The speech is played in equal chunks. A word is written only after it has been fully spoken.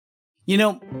You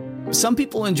know, some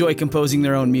people enjoy composing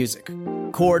their own music,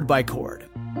 chord by chord,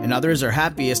 and others are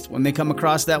happiest when they come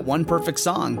across that one perfect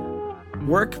song.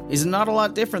 Work is not a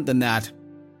lot different than that.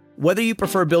 Whether you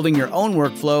prefer building your own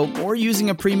workflow or using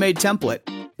a pre-made template,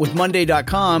 with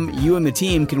Monday.com, you and the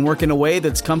team can work in a way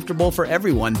that's comfortable for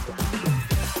everyone.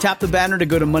 Tap the banner to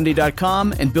go to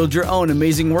Monday.com and build your own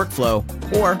amazing workflow,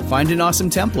 or find an awesome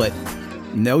template.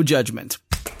 No judgment.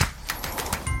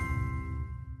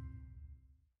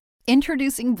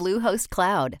 Introducing Bluehost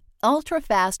Cloud,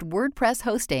 ultra-fast WordPress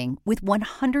hosting with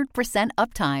 100%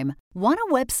 uptime. Want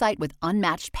a website with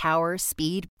unmatched power,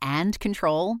 speed, and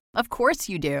control? Of course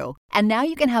you do. And now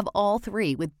you can have all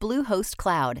three with Bluehost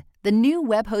Cloud, the new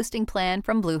web hosting plan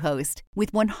from Bluehost.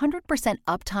 With 100%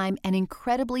 uptime and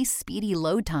incredibly speedy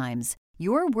load times,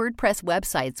 your WordPress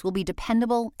websites will be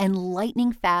dependable and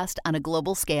lightning fast on a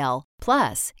global scale.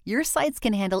 Plus, your sites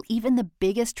can handle even the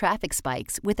biggest traffic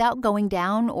spikes without going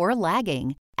down or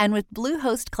lagging. And with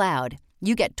Bluehost Cloud,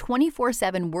 you get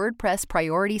 24/7 WordPress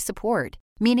priority support,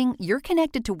 meaning you're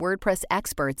connected to WordPress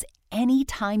experts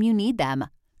anytime you need them.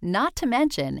 Not to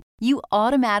mention, you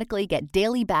automatically get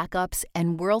daily backups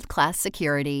and world-class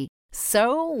security.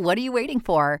 So, what are you waiting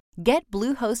for? Get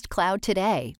Bluehost Cloud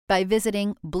today by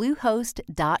visiting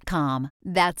Bluehost.com.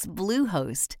 That's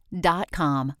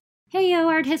Bluehost.com. Hey, yo,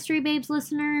 Art History Babes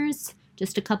listeners.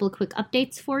 Just a couple of quick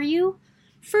updates for you.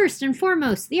 First and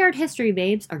foremost, the Art History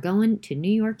Babes are going to New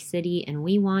York City, and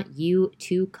we want you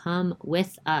to come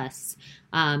with us.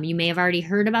 You may have already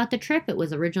heard about the trip. It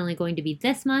was originally going to be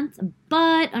this month,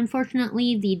 but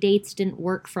unfortunately, the dates didn't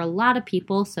work for a lot of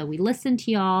people, so we listened to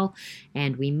y'all,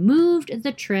 and we moved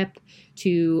the trip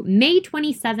to May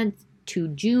 27th to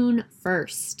June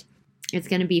 1st. It's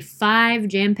going to be 5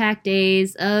 jam-packed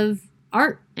days of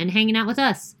art and hanging out with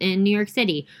us in New York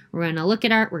City. We're going to look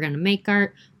at art, we're going to make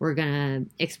art, we're going to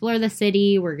explore the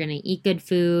city, we're going to eat good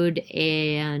food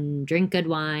and drink good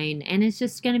wine, and it's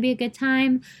just going to be a good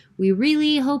time. We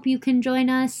really hope you can join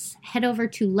us. Head over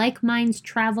to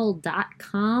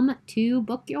likemindstravel.com to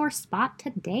book your spot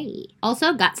today.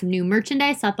 Also, got some new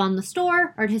merchandise up on the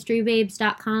store,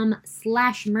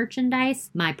 arthistorybabes.com/merchandise.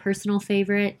 My personal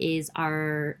favorite is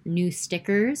our new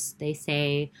stickers. They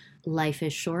say, "Life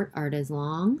is short, art is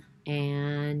long,"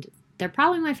 and they're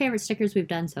probably my favorite stickers we've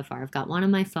done so far. I've got one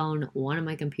on my phone, one on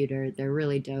my computer. They're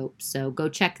really dope. So go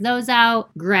check those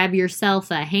out. Grab yourself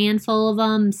a handful of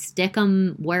them. Stick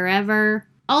them wherever.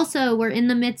 Also, we're in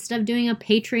the midst of doing a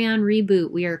Patreon reboot.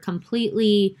 We are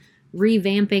completely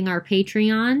revamping our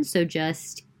Patreon. So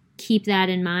just keep that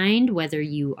in mind, whether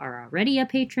you are already a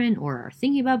patron or are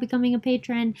thinking about becoming a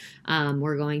patron.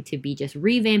 We're going to be just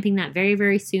revamping that very,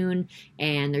 very soon.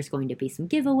 And there's going to be some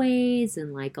giveaways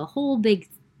and like a whole big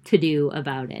to-do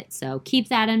about it. So keep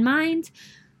that in mind.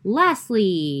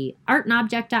 Lastly,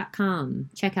 artandobject.com.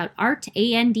 Check out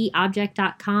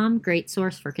artandobject.com. Great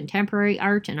source for contemporary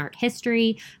art and art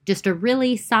history. Just a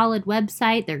really solid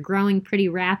website. They're growing pretty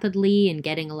rapidly and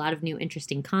getting a lot of new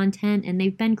interesting content, and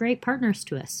they've been great partners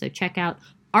to us. So check out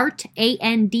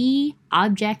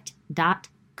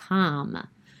artandobject.com.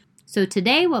 So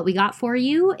today what we got for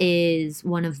you is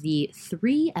one of the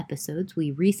 3 episodes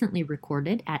we recently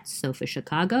recorded at Sofa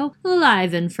Chicago,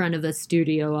 live in front of a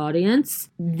studio audience.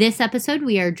 This episode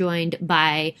we are joined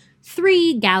by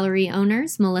 3 gallery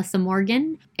owners, Melissa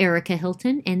Morgan, Arica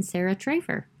Hilton, and Sarah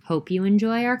Traver. Hope you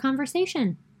enjoy our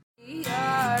conversation.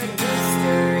 Art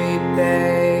History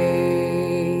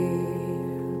Babes.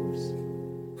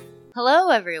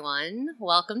 Hello, everyone.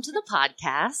 Welcome to the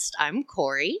podcast. I'm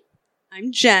Corey.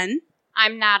 I'm Jen.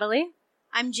 I'm Natalie.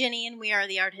 I'm Jenny, and we are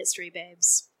the Art History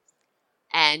Babes.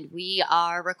 And we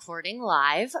are recording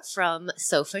live from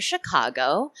Sofa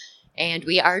Chicago. And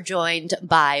we are joined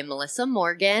by Melissa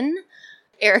Morgan,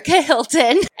 Arica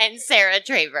Hilton, and Sarah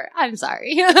Traver. I'm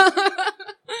sorry. You did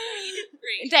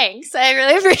great. Thanks. I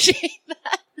really appreciate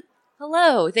that.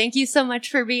 Hello. Thank you so much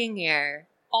for being here.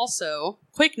 Also,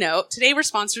 quick note, today we're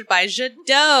sponsored by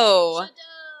Jadot,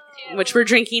 which we're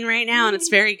drinking right now, and it's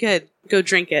very good. Go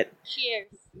drink it. Cheers.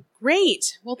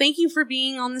 Great. Well, thank you for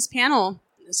being on this panel.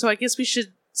 So I guess we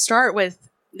should start with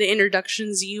the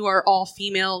introductions. You are all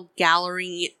female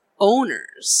gallery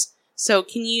owners. So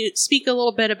can you speak a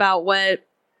little bit about what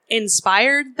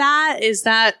inspired that?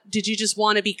 Did you just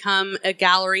want to become a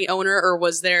gallery owner, or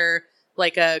was there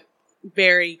like a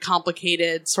very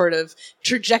complicated sort of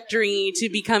trajectory to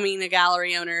becoming a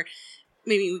gallery owner?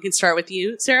 Maybe we can start with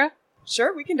you, Sarah.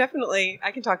 Sure, I can talk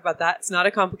about that. It's not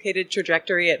a complicated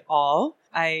trajectory at all.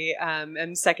 I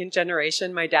am second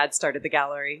generation. My dad started the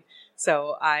gallery.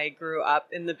 So I grew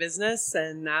up in the business,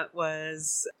 and that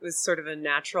was sort of a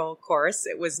natural course.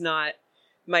 It was not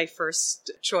my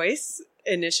first choice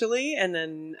initially, and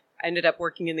then I ended up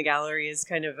working in the gallery as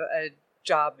kind of a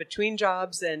job between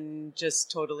jobs and just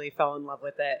totally fell in love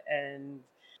with it and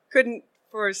couldn't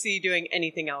foresee doing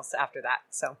anything else after that.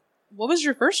 So, What was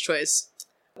your first choice?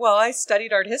 well, I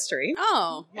studied art history.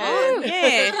 Oh, And-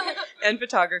 yay. and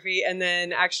photography, and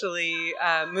then actually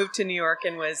moved to New York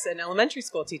and was an elementary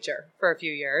school teacher for a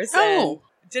few years. Oh.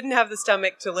 And didn't have the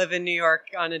stomach to live in New York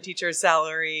on a teacher's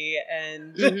salary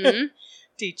and Mhm.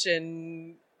 teach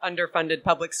in underfunded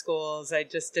public schools. I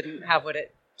just didn't have what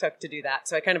it took to do that.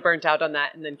 So I kind of burnt out on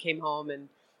that and then came home and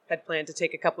had planned to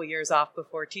take a couple years off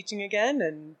before teaching again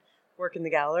and work in the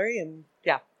gallery. And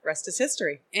yeah, rest is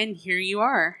history. And here you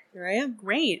are. Here I am.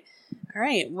 Great. All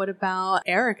right. What about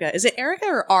Arica? Is it Arica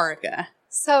or Arica?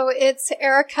 So it's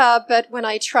Arica, but when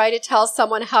I try to tell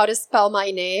someone how to spell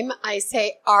my name, I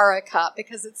say Arica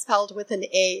because it's spelled with an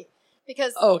A.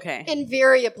 Because Okay.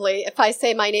 invariably, if I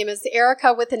say my name is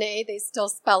Arica with an A, they still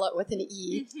spell it with an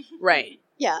E. Right.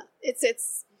 Yeah,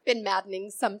 it's been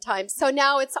maddening sometimes. So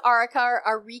now it's Arica or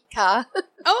Arica.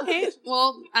 Okay.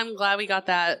 Well, I'm glad we got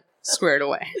that squared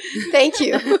away. Thank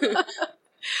you.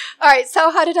 All right, so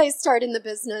how did I start in the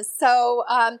business? So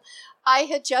I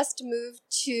had just moved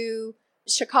to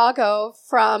Chicago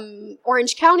from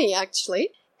Orange County,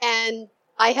 actually, and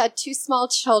I had 2 small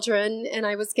children, and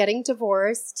I was getting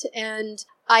divorced, and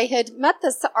I had met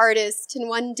this artist, and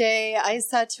one day I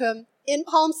said to him, in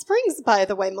Palm Springs, by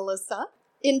the way, Melissa,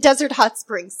 in Desert Hot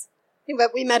Springs.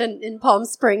 But we met in Palm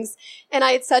Springs, and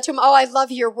I had said to him, oh, I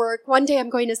love your work. One day I'm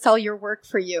going to sell your work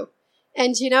for you.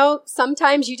 And, you know,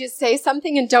 sometimes you just say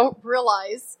something and don't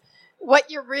realize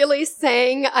what you're really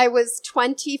saying. I was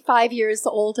 25 years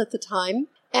old at the time,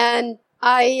 and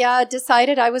I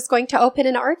decided I was going to open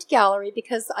an art gallery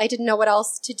because I didn't know what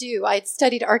else to do. I had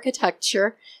studied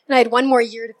architecture, and I had 1 more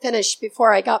year to finish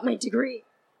before I got my degree.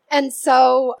 And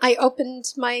so I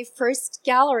opened my first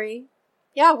gallery,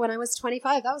 when I was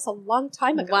 25. That was a long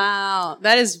time ago. Wow.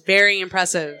 That is very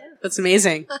impressive. That's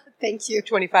amazing. Thank you.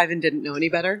 25 and didn't know any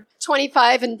better.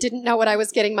 25 and didn't know what I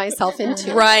was getting myself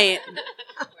into. Right.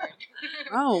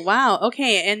 Oh, wow.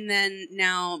 Okay. And then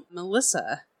now,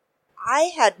 Melissa.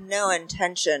 I had no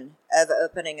intention of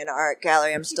opening an art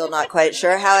gallery. I'm still not quite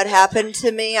sure how it happened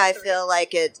to me. I feel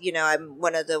like I'm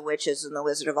one of the witches in the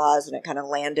Wizard of Oz, and it kind of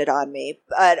landed on me.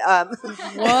 But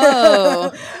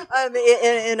Whoa.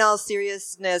 in all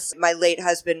seriousness, my late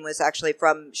husband was actually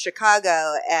from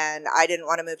Chicago, and I didn't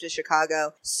want to move to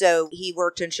Chicago. So he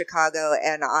worked in Chicago,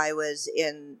 and I was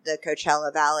in the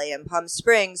Coachella Valley in Palm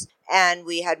Springs. And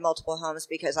we had multiple homes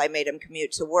because I made him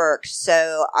commute to work.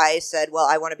 So I said, well,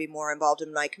 I want to be more involved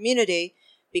in my community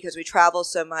because we travel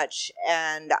so much.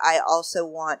 And I also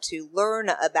want to learn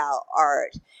about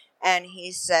art. And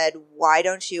he said, why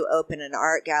don't you open an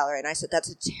art gallery? And I said, that's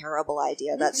a terrible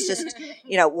idea. That's just,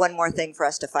 one more thing for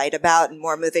us to fight about and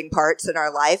more moving parts in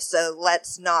our life. So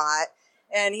let's not.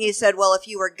 And he said, well, if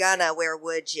you were gonna, where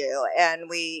would you? And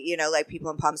we, like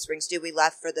people in Palm Springs do, we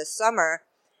left for the summer.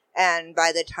 And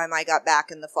by the time I got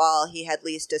back in the fall, he had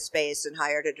leased a space and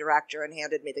hired a director and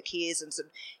handed me the keys and said,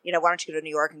 why don't you go to New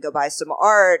York and go buy some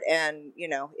art? And,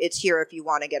 it's here if you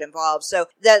want to get involved. So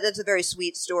that's a very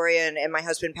sweet story. And my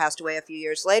husband passed away a few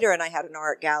years later, and I had an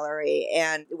art gallery.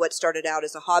 And what started out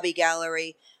as a hobby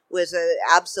gallery was an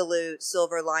absolute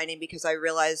silver lining because I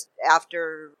realized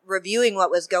after reviewing what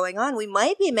was going on, we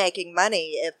might be making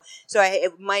money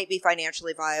it might be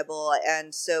financially viable.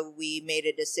 And so I made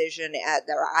a decision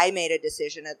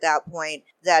at that point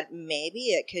that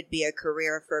maybe it could be a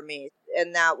career for me.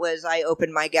 And that was, I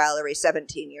opened my gallery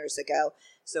 17 years ago.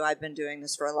 So I've been doing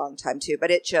this for a long time too,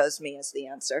 but it chose me as the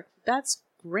answer. That's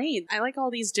great. I like all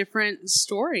these different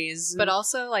stories. But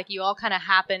also, you all kind of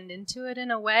happened into it in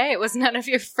a way. It was none of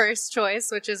your first choice,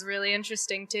 which is really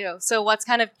interesting, too. So what's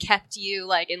kind of kept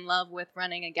you, in love with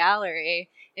running a gallery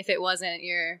if it wasn't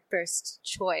your first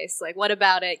choice? What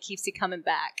about it keeps you coming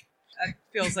back? That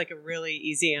feels like a really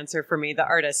easy answer for me. The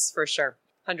artists, for sure.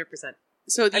 100%.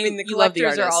 So the you collectors love the are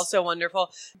artists. also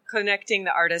wonderful. Connecting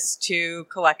the artists to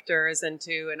collectors and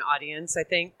to an audience, I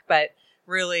think. But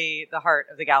really, the heart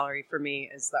of the gallery for me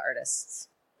is the artists.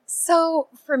 So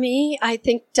for me, I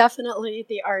think definitely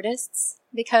the artists,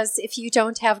 because if you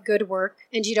don't have good work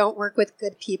and you don't work with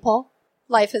good people,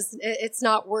 it's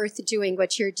not worth doing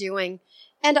what you're doing.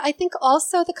 And I think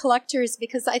also the collectors,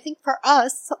 because I think for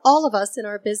us, all of us in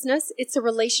our business, it's a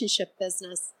relationship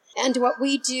business. And what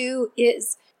we do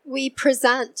is we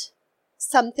present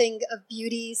something of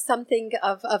beauty, something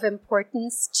of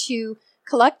importance to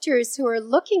collectors who are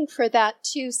looking for that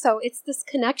too. So it's this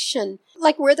connection,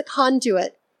 we're the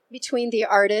conduit between the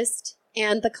artist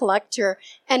and the collector.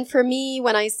 And for me,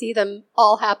 when I see them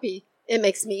all happy, it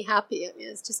makes me happy. I mean,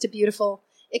 it's just a beautiful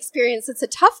experience. It's a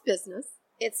tough business.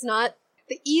 It's not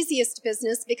the easiest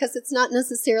business because it's not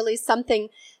necessarily something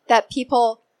that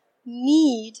people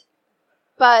need,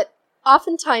 but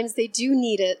oftentimes they do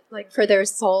need it, like for their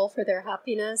soul, for their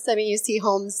happiness. I mean, you see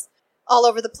homes all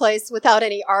over the place without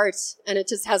any art, and it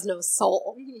just has no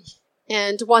soul.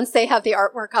 And once they have the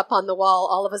artwork up on the wall,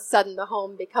 all of a sudden the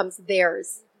home becomes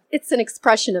theirs. It's an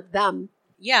expression of them.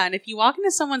 Yeah, and if you walk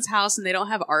into someone's house and they don't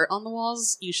have art on the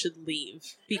walls, you should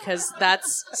leave because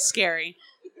that's scary.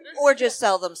 Or just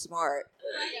sell them some art.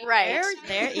 Right.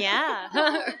 There, yeah.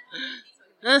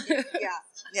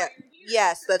 Yeah.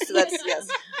 Yes, that's yes.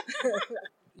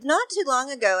 Not too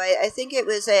long ago, I think it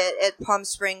was at Palm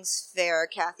Springs Fair,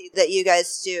 Kathy, that you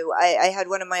guys do. I had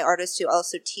one of my artists who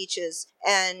also teaches,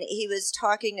 and he was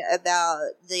talking about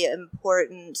the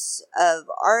importance of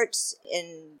arts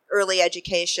in early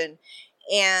education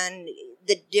and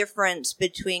the difference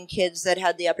between kids that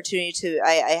had the opportunity to,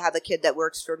 I have a kid that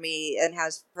works for me and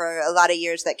has for a lot of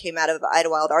years that came out of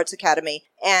Idlewild Arts Academy.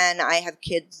 And I have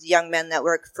kids, young men that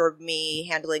work for me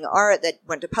handling art that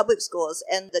went to public schools.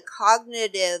 And the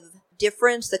cognitive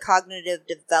difference, the cognitive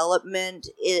development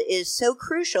is so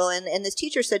crucial. And this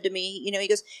teacher said to me, he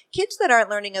goes, kids that aren't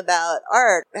learning about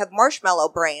art have marshmallow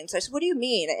brains. I said, what do you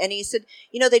mean? And he said,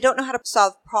 they don't know how to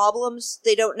solve problems.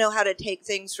 They don't know how to take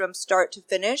things from start to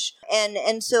finish.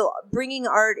 And so bringing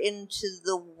art into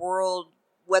the world,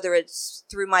 whether it's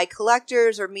through my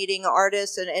collectors or meeting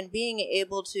artists and being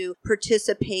able to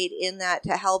participate in that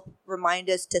to help remind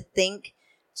us to think,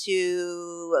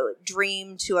 to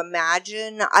dream, to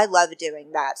imagine. I love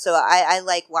doing that. So I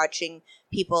like watching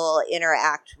people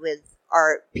interact with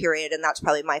art, period. And that's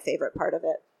probably my favorite part of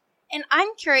it. And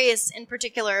I'm curious in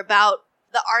particular about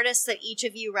the artists that each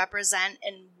of you represent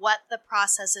and what the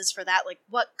process is for that. Like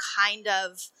what kind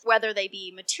of, whether they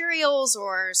be materials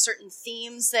or certain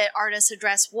themes that artists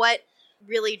address, what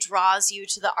really draws you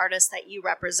to the artists that you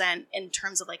represent in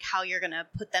terms of like how you're going to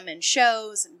put them in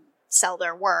shows and sell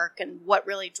their work, and what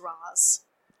really draws?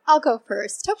 I'll go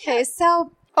first. Okay,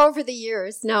 so over the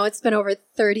years, now it's been over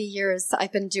 30 years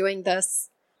I've been doing this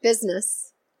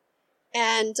business,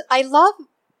 and I love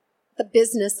the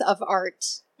business of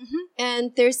art. Mm-hmm.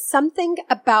 And there's something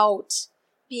about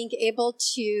being able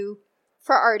to,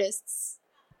 for artists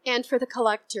and for the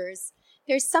collectors,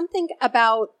 there's something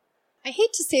about, I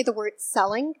hate to say the word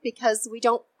selling because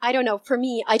I don't know, for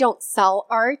me, I don't sell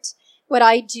art. What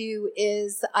I do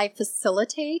is I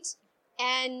facilitate,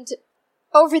 and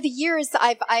over the years,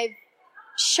 I've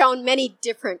shown many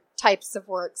different types of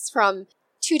works, from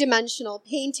two-dimensional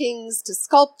paintings to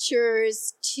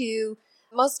sculptures to,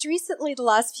 most recently, the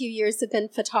last few years have been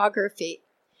photography.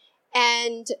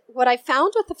 And what I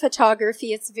found with the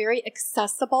photography, it's very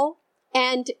accessible,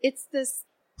 and it's this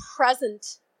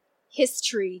present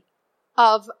history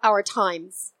of our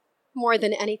times more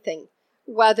than anything.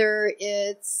 Whether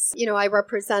it's, I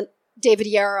represent David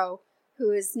Yarrow,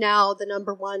 who is now the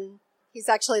number one. He's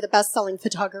actually the best-selling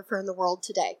photographer in the world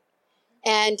today.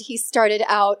 And he started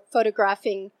out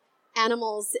photographing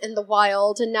animals in the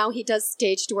wild, and now he does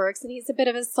staged works, and he's a bit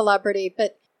of a celebrity,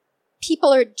 but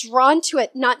people are drawn to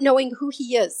it not knowing who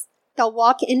he is. They'll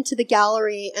walk into the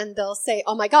gallery and they'll say,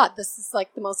 oh my God, this is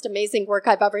like the most amazing work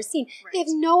I've ever seen. Right. They have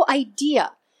no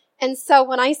idea. And so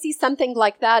when I see something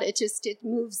like that, it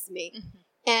moves me. Mm-hmm.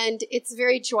 And it's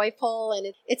very joyful,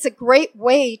 and it's a great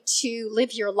way to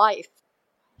live your life.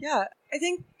 Yeah, I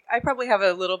think I probably have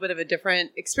a little bit of a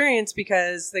different experience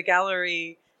because the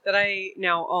gallery that I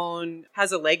now own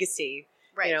has a legacy.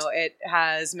 Right. It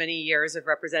has many years of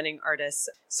representing artists.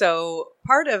 So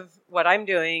part of what I'm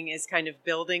doing is kind of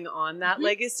building on that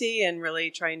legacy and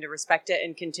really trying to respect it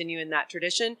and continue in that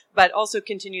tradition, but also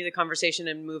continue the conversation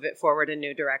and move it forward in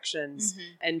new directions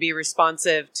and be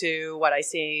responsive to what I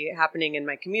see happening in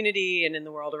my community and in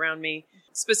the world around me.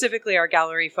 Specifically, our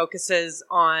gallery focuses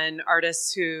on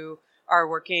artists who are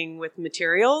working with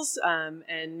materials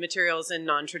and materials in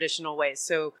non-traditional ways.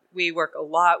 So we work a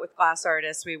lot with glass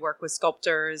artists. We work with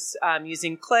sculptors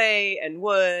using clay and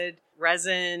wood,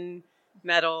 resin,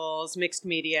 metals, mixed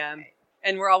media.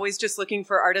 And we're always just looking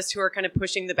for artists who are kind of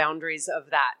pushing the boundaries of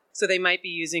that. So they might be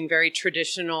using very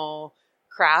traditional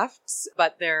crafts,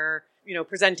 but they're,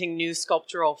 presenting new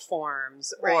sculptural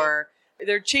forms, right, or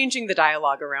they're changing the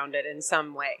dialogue around it in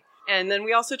some way. And then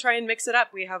we also try and mix it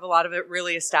up. We have a lot of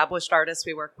really established artists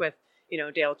we work with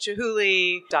Dale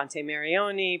Chihuly, Dante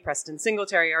Marioni, Preston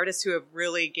Singletary, artists who have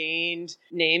really gained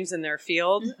names in their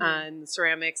field, and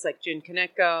ceramics like Jun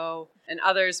Kaneko and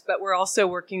others. But we're also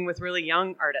working with really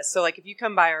young artists. So like if you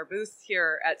come by our booth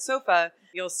here at SOFA,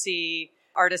 you'll see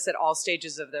artists at all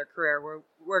stages of their career. We're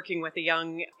working with a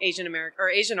young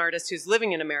Asian artist who's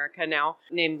living in America now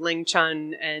named Ling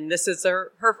Chun, and this is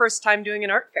her first time doing an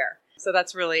art fair. So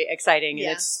that's really exciting.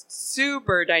 And it's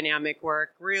super dynamic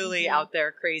work, really out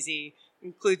there, crazy.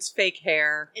 Includes fake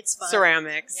hair. It's fun.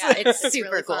 Ceramics. Yeah, it's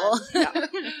super really cool.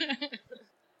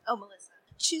 Oh, Melissa.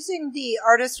 Choosing the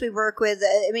artists we work with,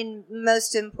 I mean,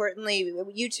 most importantly,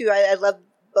 you two, I love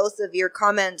both of your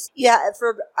comments. Yeah,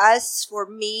 for us, for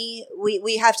me,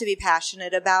 we have to be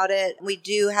passionate about it. We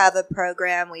do have a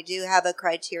program. We do have a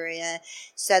criteria.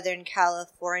 Southern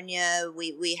California,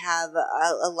 we have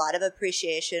a lot of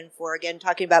appreciation for, again,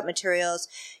 talking about materials.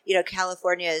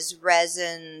 California's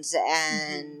resins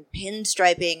and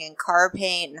pinstriping and car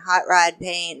paint and hot rod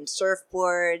paint and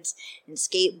surfboards and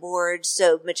skateboards.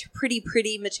 So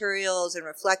pretty materials and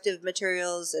reflective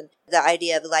materials, and the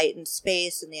idea of light and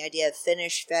space and the idea of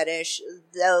finish fetish,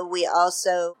 though we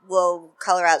also will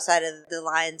color outside of the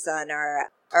lines on our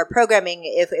programming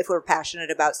if we're passionate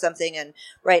about something. And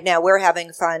right now we're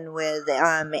having fun with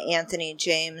Anthony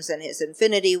James and his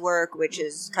Infinity work, which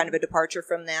is kind of a departure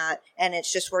from that. And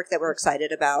it's just work that we're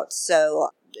excited about. So,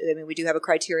 I mean, we do have a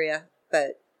criteria,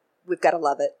 but we've got to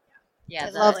love it. Yeah, I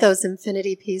love those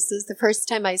Infinity pieces. The first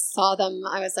time I saw them,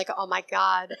 I was like, oh my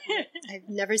God, I've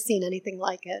never seen anything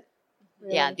like it.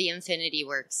 Really. Yeah, the Infinity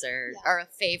works are a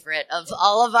favorite of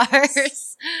all of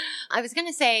ours. I was going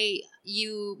to say,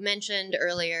 you mentioned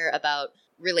earlier about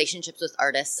relationships with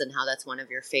artists and how that's one of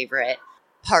your favorite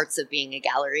parts of being a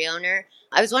gallery owner.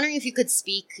 I was wondering if you could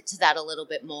speak to that a little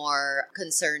bit more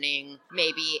concerning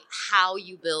maybe how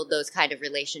you build those kind of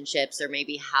relationships, or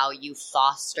maybe how you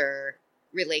foster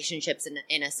relationships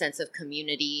in a sense of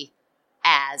community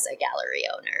as a gallery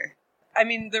owner. I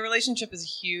mean, the relationship is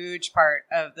a huge part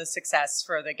of the success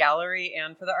for the gallery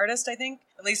and for the artist, I think.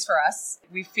 At least for us.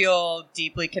 We feel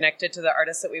deeply connected to the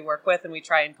artists that we work with, and we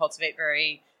try and cultivate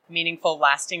very meaningful,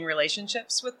 lasting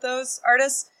relationships with those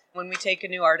artists. When we take a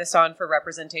new artist on for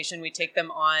representation, we take them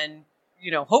on,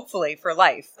 hopefully for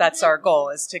life. That's our goal,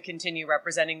 is to continue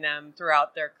representing them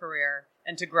throughout their career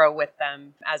and to grow with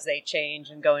them as they change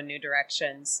and go in new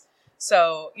directions.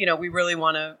 So, we really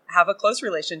want to have a close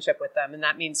relationship with them. And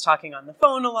that means talking on the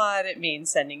phone a lot. It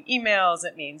means sending emails.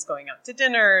 It means going out to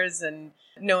dinners and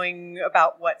knowing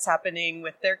about what's happening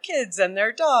with their kids and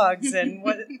their dogs and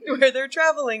where they're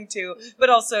traveling to.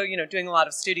 But also, doing a lot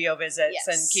of studio visits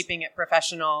and keeping it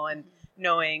professional and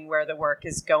knowing where the work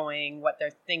is going, what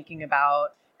they're thinking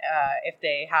about. If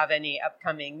they have any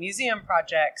upcoming museum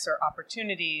projects or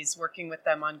opportunities, working with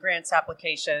them on grants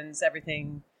applications,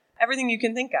 everything you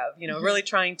can think of, really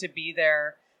trying to be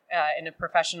there in a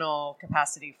professional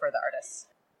capacity for the artists.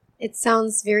 It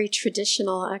sounds very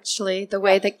traditional, actually, the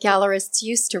way that gallerists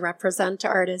used to represent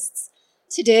artists.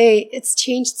 Today, it's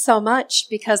changed so much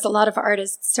because a lot of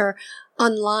artists are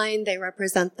online. They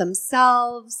represent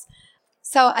themselves.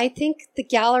 So I think the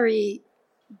gallery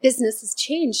business has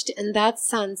changed in that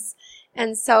sense.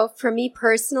 And so for me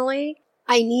personally,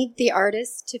 I need the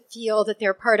artists to feel that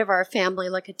they're part of our family,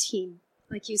 like a team.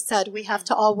 Like you said, we have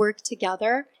to all work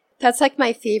together. That's like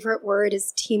my favorite word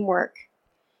is teamwork.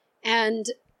 And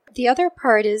the other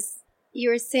part is you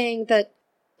were saying that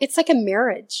it's like a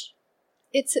marriage.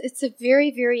 It's a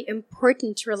very, very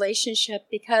important relationship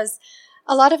because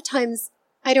a lot of times,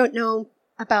 I don't know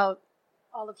about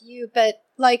all of you, but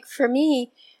like for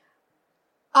me,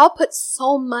 I'll put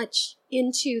so much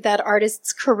into that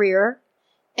artist's career,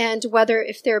 and whether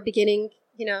if they're beginning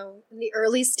in the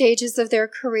early stages of their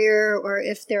career or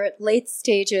if they're at late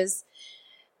stages,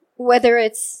 whether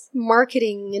it's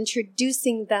marketing,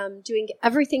 introducing them, doing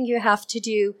everything you have to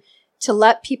do to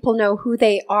let people know who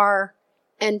they are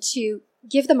and to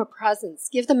give them a presence,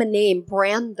 give them a name,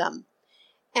 brand them.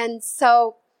 And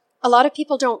so a lot of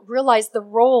people don't realize the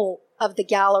role of the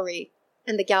gallery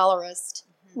and the gallerist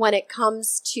when it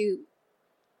comes to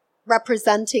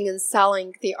representing and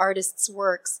selling the artist's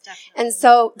works. Definitely. And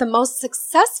so the most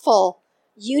successful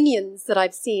unions that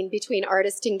I've seen between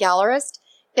artist and gallerist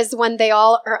is when they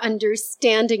all are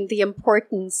understanding the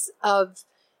importance of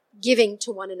giving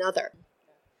to one another.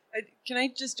 Can I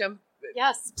just jump?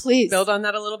 Yes, please. Build on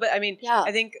that a little bit. I mean,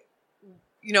 I think,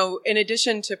 in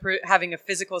addition to having a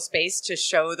physical space to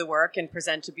show the work and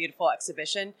present a beautiful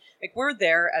exhibition, like we're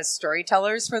there as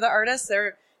storytellers for the artists.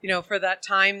 They're For that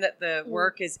time that the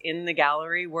work is in the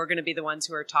gallery, we're going to be the ones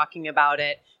who are talking about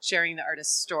it, sharing the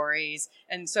artist's stories.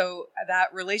 And so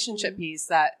that relationship piece,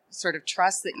 that sort of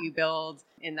trust that you build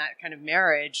in that kind of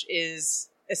marriage is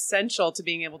essential to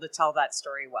being able to tell that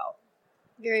story well.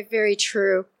 Very, very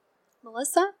true.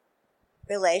 Melissa?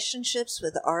 Relationships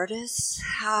with artists?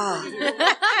 We've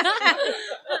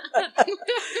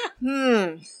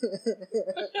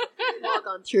all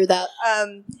gone through that.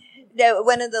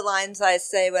 One of the lines I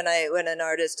say when an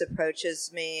artist approaches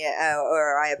me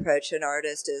or I approach an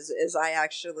artist is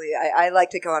I like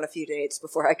to go on a few dates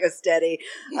before I go steady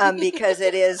because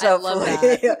it is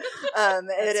hopefully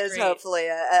hopefully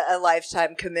a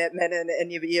lifetime commitment and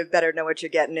you better know what you're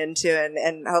getting into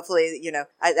and hopefully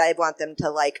I want them to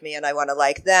like me and I want to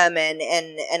like them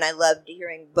and I loved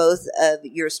hearing both of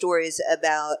your stories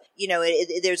about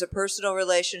there's a personal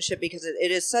relationship because it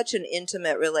is such an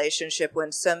intimate relationship when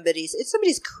it's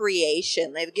somebody's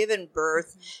creation. They've given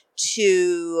birth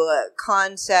to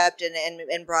concept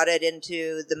and brought it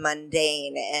into the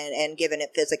mundane and given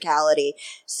it physicality.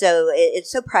 So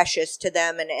it's so precious to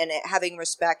them and having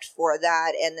respect for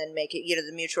that and then make it,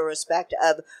 the mutual respect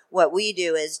of what we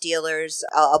do as dealers.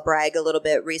 I'll brag a little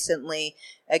bit recently.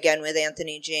 Again, with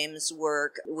Anthony James'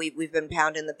 work, we've been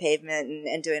pounding the pavement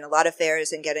and doing a lot of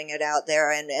fairs and getting it out there.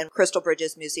 And Crystal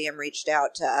Bridges Museum reached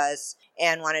out to us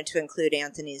and wanted to include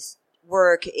Anthony's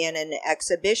work in an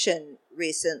exhibition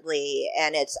recently,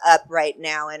 and it's up right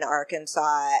now in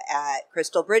Arkansas at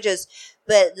Crystal Bridges.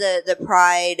 But the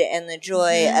pride and the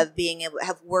joy of being able to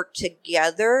have worked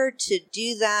together to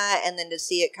do that and then to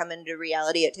see it come into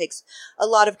reality, it takes a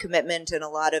lot of commitment and a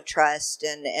lot of trust.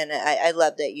 And I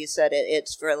love that you said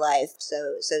it's for life.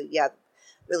 So yeah,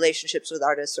 relationships with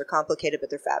artists are complicated, but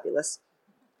they're fabulous.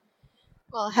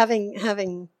 Well,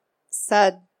 having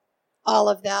said all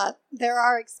of that, there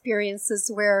are experiences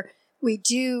where we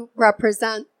do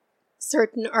represent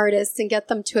certain artists and get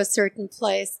them to a certain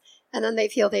place, and then they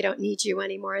feel they don't need you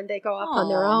anymore, and they go off on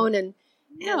their own, and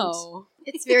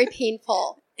it's very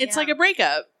painful. It's like a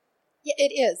breakup. Yeah,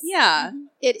 it is. Yeah.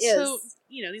 It is. So,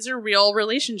 these are real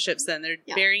relationships then. They're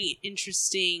very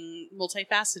interesting,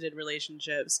 multifaceted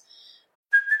relationships.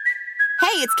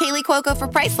 Hey, it's Kaylee Cuoco for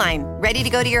Priceline. Ready to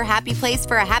go to your happy place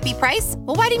for a happy price?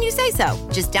 Well, why didn't you say so?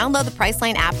 Just download the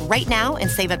Priceline app right now and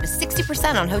save up to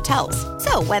 60% on hotels.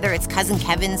 So whether it's Cousin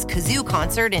Kevin's Kazoo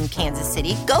Concert in Kansas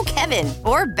City, go Kevin,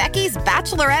 or Becky's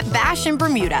Bachelorette Bash in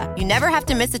Bermuda, you never have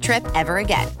to miss a trip ever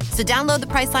again. So download the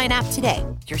Priceline app today.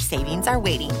 Your savings are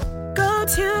waiting. Go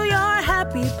to your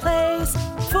happy place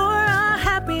for a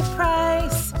happy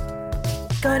price.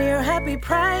 Go to your happy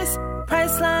price,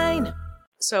 Priceline.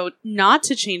 So not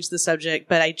to change the subject,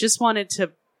 but I just wanted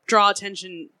to draw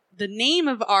attention. The name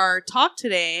of our talk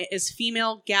today is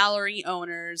Female Gallery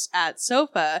Owners at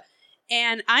SOFA.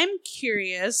 And I'm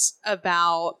curious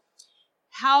about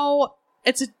how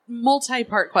it's a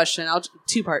multi-part question.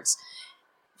 Two parts.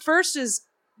 First is,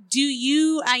 do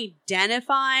you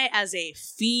identify as a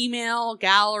female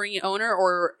gallery owner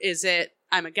or is it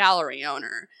I'm a gallery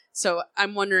owner? So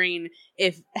I'm wondering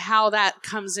how that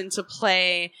comes into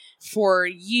play for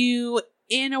you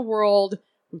in a world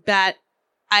that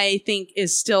I think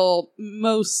is still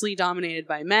mostly dominated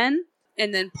by men.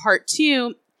 And then part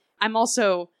two, I'm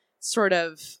also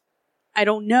I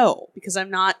don't know because I'm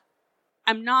not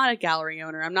a gallery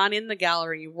owner. I'm not in the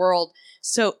gallery world.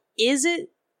 So is it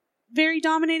very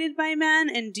dominated by men?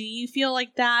 And do you feel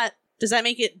like does that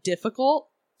make it difficult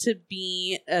to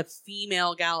be a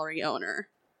female gallery owner?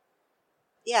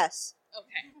 Yes.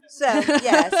 Okay. So,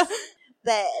 yes.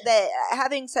 But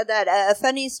having said that, a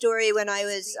funny story when I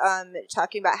was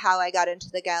talking about how I got into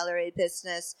the gallery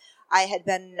business, I had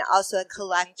been also a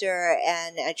collector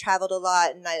and I traveled a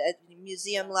lot and a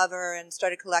museum lover and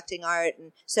started collecting art.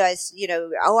 And so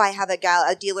I have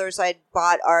a dealers I'd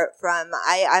bought art from.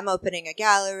 I'm opening a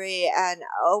gallery and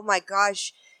oh my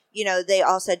gosh, they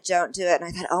all said don't do it. And I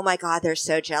thought, oh my God, they're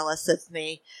so jealous of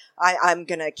me. I'm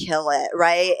going to kill it,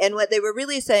 right? And what they were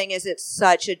really saying is it's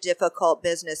such a difficult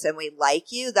business and we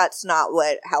like you. That's not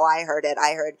how I heard it.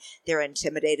 I heard they're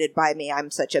intimidated by me.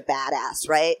 I'm such a badass,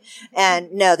 right?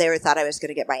 And no, they thought I was going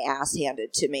to get my ass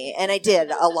handed to me. And I did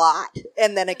a lot.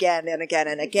 And then again and again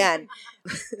and again.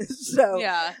 So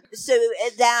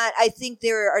that I think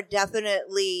there are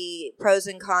definitely pros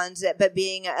and cons, but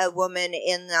being a woman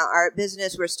in the art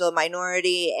business, we're still a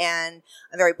minority and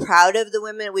I'm very proud of the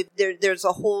women. There's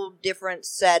a whole different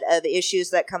set of issues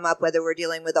that come up, whether we're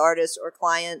dealing with artists or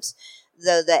clients,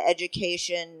 though the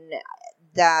education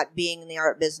that being in the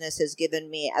art business has given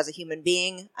me as a human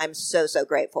being, I'm so, so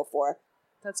grateful for.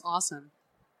 That's awesome.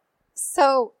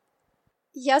 So,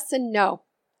 yes and no.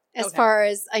 as far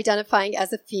as identifying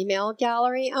as a female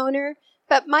gallery owner.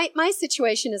 But my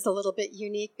situation is a little bit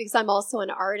unique because I'm also an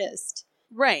artist.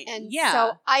 Right. And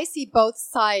so I see both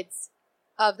sides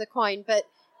of the coin. But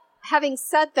having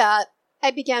said that,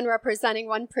 I began representing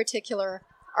one particular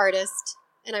artist,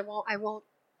 and I won't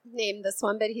name this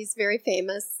one, but he's very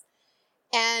famous.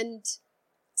 And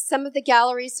some of the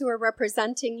galleries who were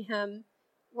representing him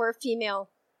were female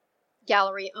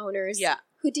gallery owners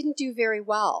who didn't do very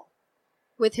well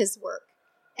with his work.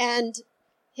 And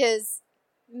his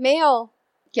male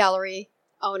gallery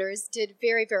owners did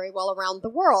very, very well around the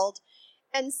world.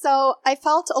 And so I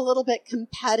felt a little bit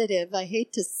competitive. I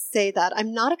hate to say that.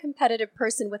 I'm not a competitive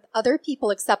person with other people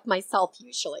except myself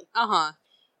usually. Uh-huh.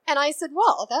 And I said,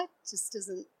 well, that just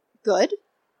isn't good.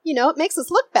 You know, it makes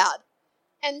us look bad.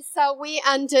 And so we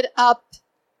ended up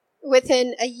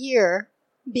within a year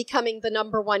becoming the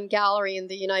 #1 gallery in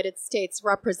the United States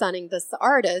representing this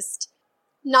artist,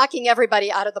 knocking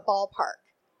everybody out of the ballpark.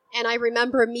 And I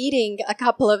remember meeting a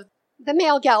couple of the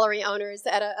male gallery owners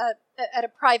at a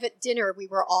private dinner we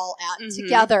were all at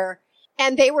together.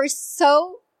 And they were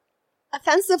so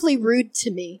offensively rude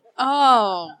to me.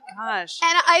 Oh, gosh.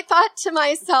 And I thought to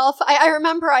myself, I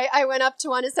remember I went up to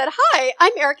one and said, hi,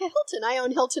 I'm Arica Hilton. I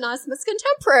own Hilton Osmus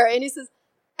Contemporary. And he says,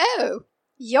 oh,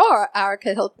 you're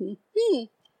Arica Hilton.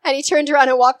 And he turned around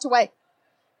and walked away.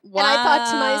 Wow. And I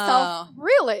thought to myself,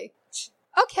 really?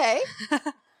 Okay.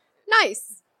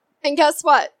 Nice. And guess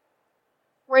what?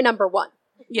 We're #1.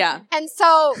 Yeah. And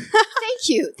so, thank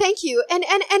you. And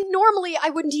normally I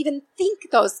wouldn't even think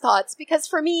those thoughts because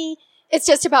for me, it's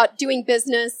just about doing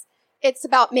business. It's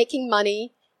about making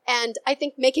money. And I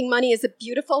think making money is a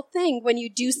beautiful thing when you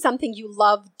do something you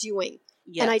love doing.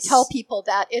 Yes. And I tell people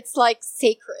that it's like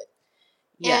sacred.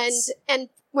 Yes. And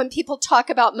when people talk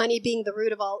about money being the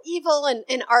root of all evil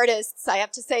and artists, I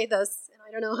have to say this, and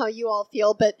I don't know how you all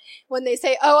feel, but when they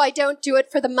say, oh, I don't do it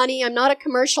for the money, I'm not a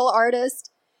commercial artist.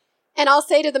 And I'll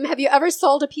say to them, have you ever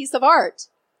sold a piece of art?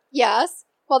 Yes.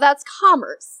 Well, that's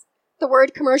commerce. The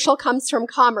word commercial comes from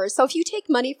commerce. So if you take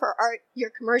money for art, you're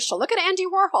commercial. Look at Andy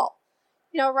Warhol.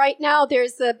 You know, right now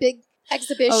there's a big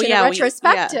exhibition, a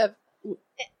retrospective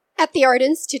at the Art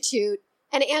Institute.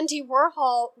 And Andy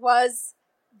Warhol was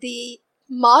the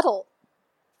model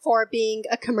for being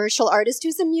a commercial artist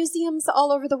who's in museums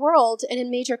all over the world and in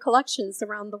major collections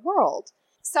around the world.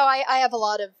 So I have a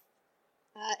lot of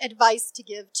advice to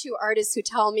give to artists who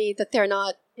tell me that they're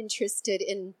not interested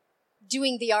in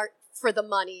doing the art for the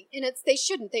money. And they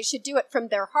shouldn't. They should do it from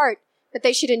their heart, but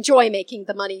they should enjoy making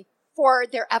the money for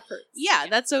their efforts. Yeah,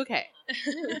 that's okay.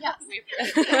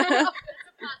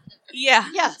 Yeah.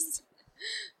 Yes.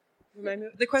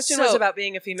 The question was about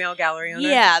being a female gallery owner.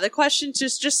 Yeah, the question,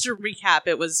 just to recap,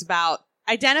 it was about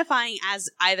identifying as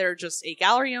either just a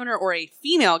gallery owner or a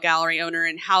female gallery owner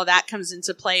and how that comes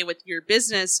into play with your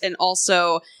business and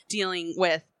also dealing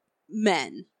with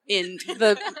men in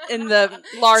the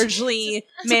largely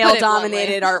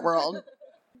male-dominated art world.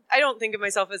 I don't think of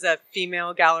myself as a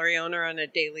female gallery owner on a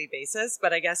daily basis,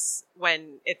 but I guess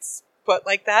when it's put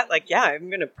like that, like, yeah, I'm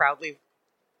going to proudly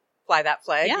fly that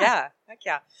flag. Yeah. Heck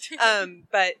yeah.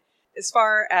 But as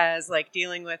far as like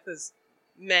dealing with those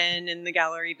men in the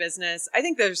gallery business, I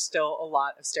think there's still a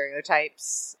lot of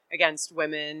stereotypes against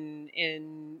women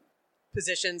in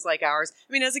positions like ours.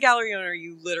 I mean, as a gallery owner,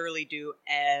 you literally do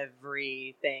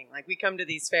everything. Like, we come to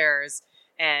these fairs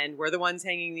and we're the ones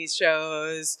hanging these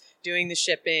shows, doing the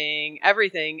shipping,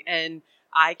 everything. And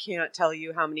I can't tell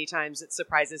you how many times it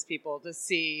surprises people to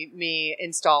see me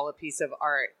install a piece of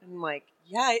art. I'm like,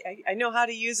 yeah, I know how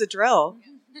to use a drill.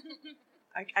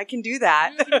 I can do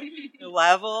that. A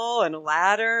level and a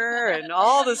ladder and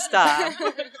all the stuff.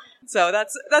 So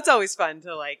that's always fun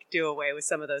to like do away with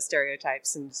some of those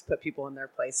stereotypes and just put people in their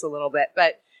place a little bit.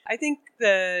 But I think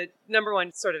the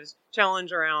 #1 sort of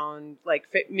challenge around like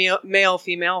male,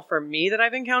 female for me that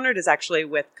I've encountered is actually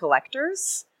with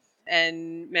collectors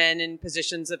and men in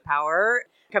positions of power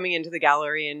coming into the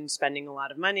gallery and spending a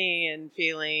lot of money and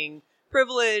feeling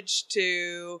privileged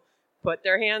to put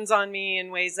their hands on me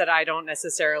in ways that I don't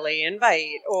necessarily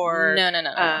invite, or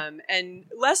No. And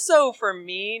less so for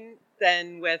me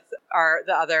than with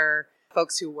the other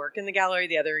folks who work in the gallery,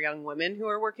 the other young women who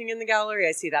are working in the gallery.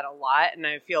 I see that a lot, and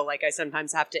I feel like I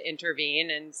sometimes have to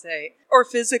intervene and say, or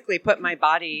physically put my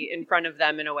body in front of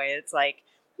them in a way that's like,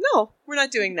 no, we're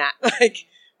not doing that. Like,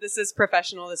 this is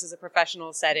professional. This is a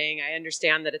professional setting. I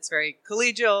understand that it's very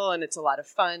collegial and it's a lot of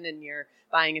fun and you're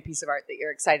buying a piece of art that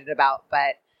you're excited about,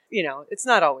 but you know, it's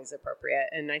not always appropriate.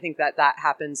 And I think that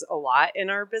happens a lot in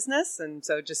our business. And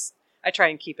so I try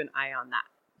and keep an eye on that.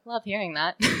 Love hearing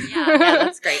that. Yeah,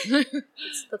 that's great.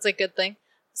 That's a good thing.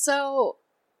 So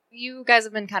You guys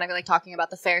have been kind of like talking about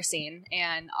the fair scene,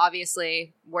 and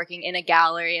obviously working in a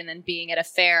gallery and then being at a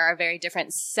fair are very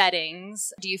different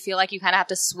settings. Do you feel like you kind of have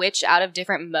to switch out of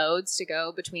different modes to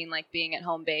go between like being at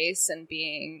home base and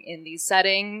being in these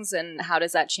settings? And how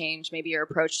does that change maybe your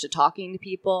approach to talking to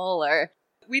people? Or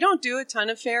we don't do a ton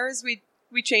of fairs.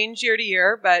 We change year to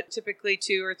year, but typically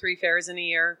 2 or 3 fairs in a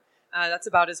year. That's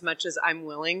about as much as I'm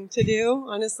willing to do,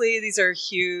 honestly. These are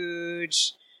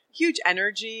huge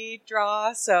energy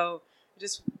draw. So I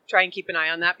just try and keep an eye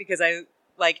on that because I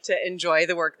like to enjoy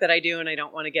the work that I do and I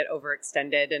don't want to get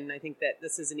overextended. And I think that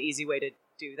this is an easy way to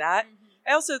do that. Mm-hmm.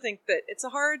 I also think that it's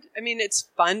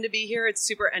fun to be here. It's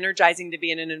super energizing to be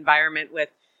in an environment with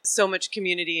so much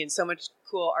community and so much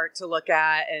cool art to look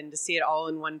at and to see it all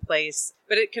in one place.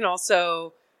 But it can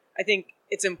also, I think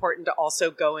it's important to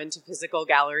also go into physical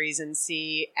galleries and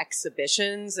see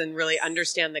exhibitions and really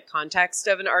understand the context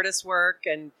of an artist's work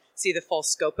and see the full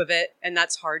scope of it. And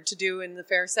that's hard to do in the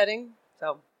fair setting.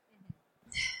 So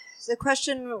the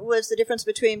question was the difference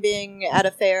between being at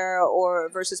a fair or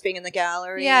versus being in the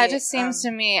gallery. Yeah, it just seems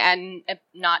to me, and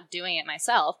not doing it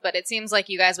myself, but it seems like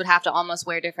you guys would have to almost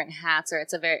wear different hats, or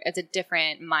it's a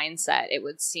different mindset, it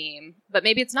would seem. But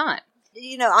maybe it's not.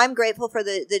 You know, I'm grateful for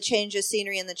the change of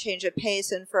scenery and the change of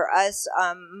pace. And for us,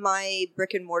 my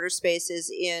brick and mortar space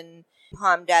is in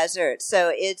Palm Desert.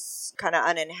 So it's kind of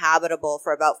uninhabitable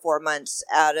for about 4 months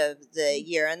out of the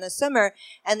year in the summer.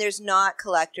 And there's not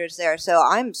collectors there. So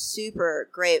I'm super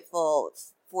grateful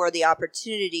for the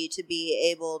opportunity to be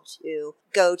able to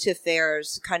go to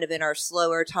fairs kind of in our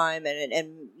slower time and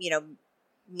you know,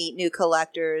 meet new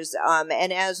collectors.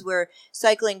 And as we're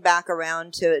cycling back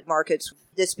around to markets,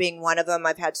 this being one of them,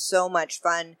 I've had so much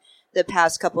fun the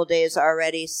past couple days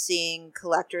already seeing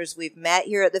collectors we've met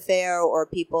here at the fair or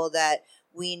people that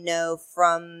we know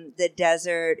from the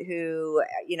desert who,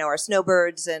 you know, are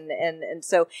snowbirds. And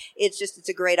so it's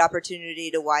a great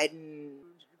opportunity to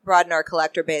broaden our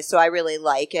collector base. So I really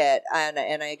like it.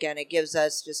 And again, it gives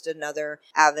us just another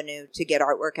avenue to get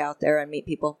artwork out there and meet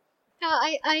people. Yeah,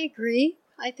 I agree.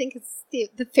 I think it's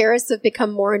the fairs have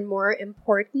become more and more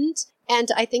important. And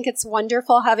I think it's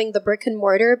wonderful having the brick and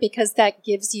mortar because that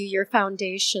gives you your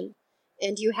foundation.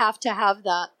 And you have to have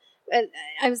that.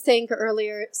 I was saying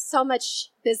earlier, so much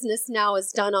business now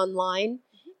is done online.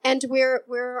 And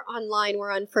we're online.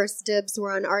 We're on First Dibs.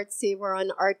 We're on Artsy. We're on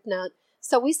ArtNet.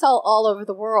 So we sell all over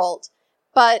the world.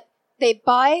 But they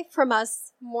buy from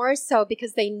us more so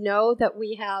because they know that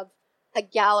we have a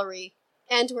gallery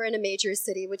and we're in a major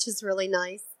city, which is really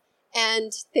nice.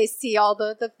 And they see all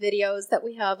the videos that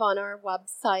we have on our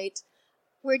website.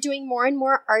 We're doing more and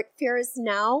more art fairs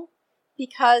now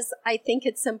because I think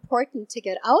it's important to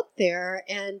get out there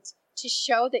and to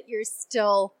show that you're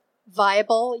still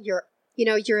viable. You're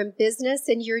in business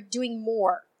and you're doing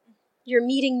more. You're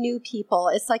meeting new people.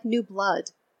 It's like new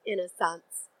blood in a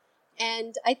sense.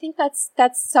 And I think that's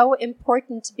so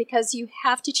important because you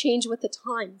have to change with the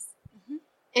times. Mm-hmm.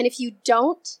 And if you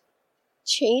don't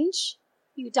change,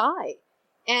 you die.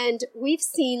 And we've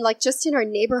seen, like just in our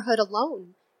neighborhood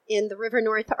alone, in the River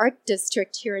North Art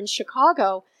District here in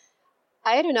Chicago,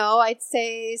 I don't know, I'd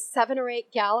say 7 or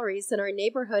 8 galleries in our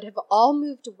neighborhood have all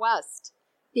moved west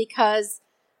because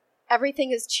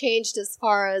everything has changed as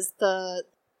far as the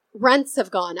rents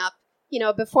have gone up. You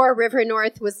know, before River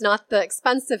North was not the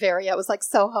expensive area. It was like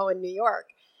Soho in New York.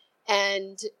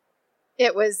 And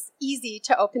it was easy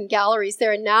to open galleries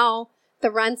there. And now the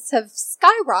rents have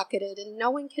skyrocketed and no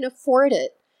one can afford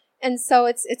it. And so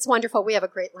it's wonderful. We have a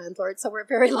great landlord, so we're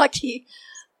very lucky.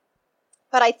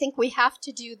 But I think we have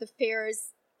to do the fairs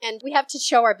and we have to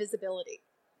show our visibility.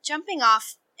 Jumping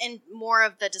off in more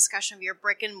of the discussion of your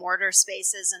brick and mortar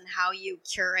spaces and how you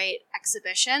curate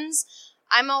exhibitions,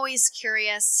 I'm always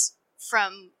curious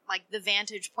from like the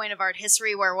vantage point of art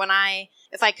history where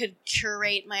if I could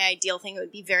curate my ideal thing, it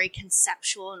would be very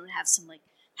conceptual and would have some like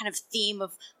kind of theme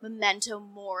of memento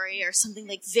mori or something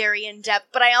like very in depth.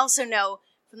 But I also know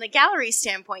from the gallery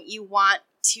standpoint, you want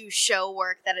to show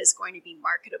work that is going to be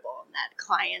marketable and that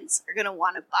clients are going to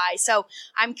want to buy. So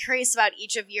I'm curious about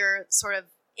each of your sort of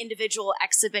individual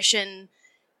exhibition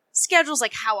schedules,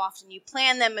 like how often you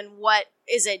plan them and what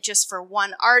is it just for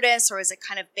one artist or is it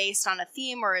kind of based on a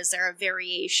theme or is there a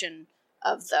variation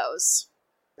of those?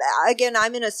 Again,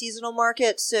 I'm in a seasonal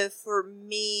market, so for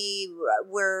me,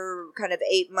 we're kind of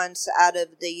 8 months out of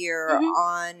the year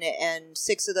on, and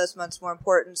 6 of those months more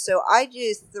important. So I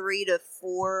do 3 to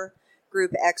 4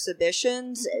 group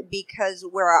exhibitions because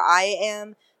where I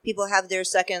am, people have their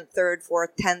second, third,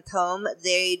 fourth, 10th home.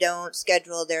 They don't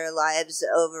schedule their lives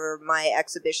over my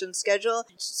exhibition schedule.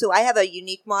 So I have a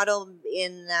unique model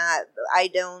in that I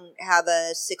don't have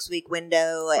a 6-week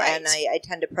window, and I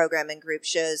tend to program in group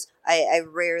shows. I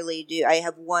rarely do. I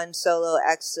have one solo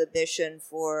exhibition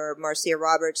for Marcia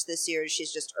Roberts this year.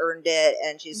 She's just earned it,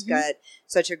 and she's got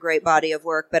such a great body of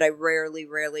work, but I rarely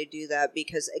do that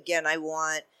because, again, I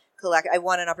want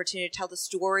an opportunity to tell the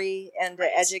story and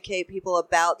to educate people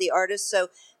about the artist. So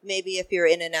maybe if you're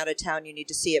in and out of town, you need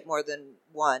to see it more than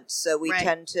once. So we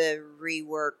tend to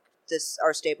rework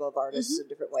our stable of artists in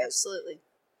different ways. Absolutely.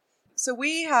 So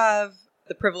we have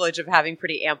the privilege of having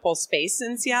pretty ample space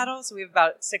in Seattle. So we have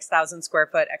about 6,000 square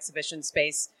foot exhibition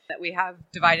space that we have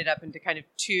divided up into kind of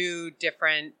 2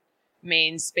 different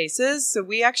main spaces. So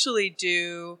we actually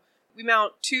we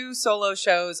mount 2 solo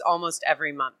shows almost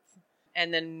every month.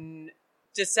 And then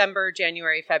December,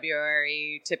 January,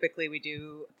 February, typically we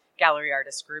do gallery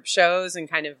artist group shows and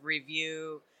kind of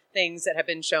review things that have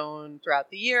been shown throughout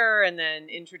the year and then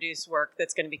introduce work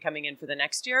that's going to be coming in for the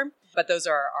next year. But those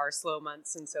are our slow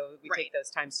months, and so we take those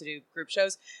times to do group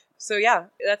shows. So yeah,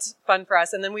 that's fun for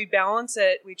us. And then we balance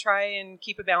it. We try and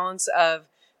keep a balance of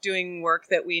doing work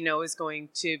that we know is going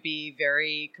to be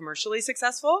very commercially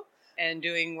successful and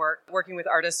working with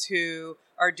artists who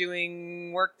are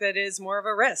doing work that is more of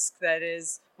a risk, that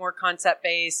is more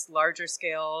concept-based, larger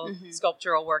scale,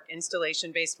 sculptural work,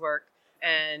 installation-based work,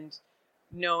 and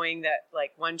knowing that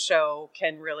like one show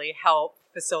can really help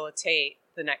facilitate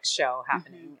the next show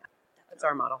happening. That's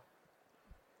our model.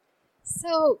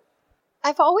 So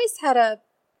I've always had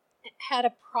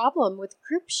a problem with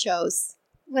group shows.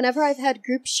 Whenever I've had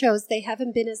group shows, they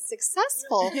haven't been as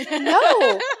successful.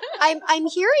 No, I'm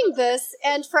hearing this,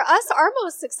 and for us, our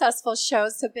most successful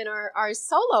shows have been our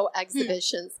solo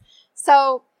exhibitions.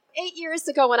 So 8 years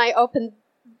ago, when I opened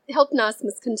Hilton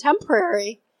Osmus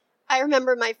Contemporary, I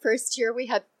remember my first year we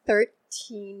had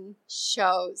 13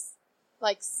 shows,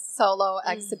 like solo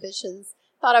exhibitions.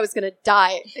 Thought I was going to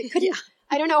die.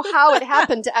 I don't know how it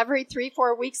happened. Every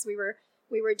 3-4 weeks we were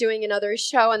doing another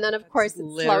show, and then of course it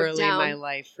slowed down. Literally my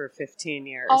life for 15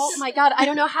 years. Oh my God. I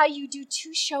don't know how you do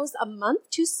 2 shows a month,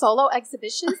 2 solo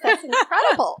exhibitions. That's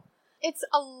incredible. It's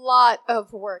a lot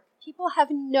of work. People have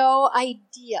no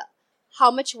idea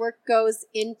how much work goes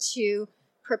into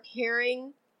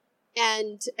preparing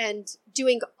and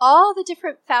doing all the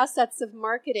different facets of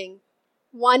marketing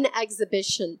one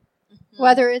exhibition,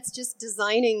 whether it's just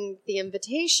designing the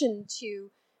invitation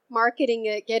to marketing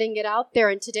it, getting it out there.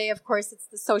 And today, of course, it's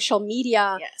the social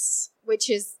media, which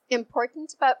is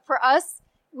important. But for us,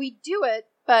 we do it,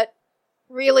 but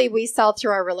really we sell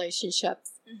through our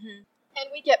relationships. And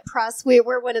we get press.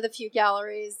 We're one of the few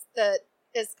galleries that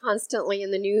is constantly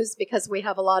in the news because we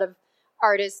have a lot of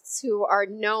artists who are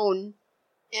known,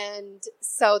 and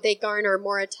so they garner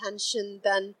more attention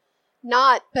than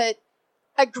not. But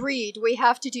agreed, we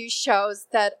have to do shows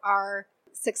that are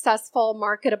successful,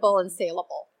 marketable, and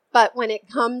saleable. But when it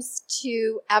comes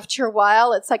to, after a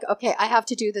while, it's like, okay, I have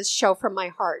to do this show from my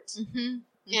heart.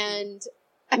 And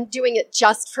I'm doing it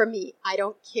just for me. I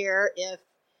don't care if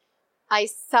I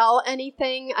sell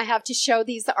anything. I have to show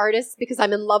these artists because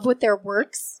I'm in love with their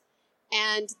works.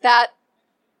 And that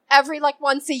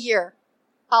once a year,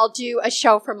 I'll do a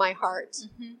show from my heart.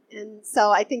 And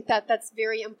so I think that that's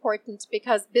very important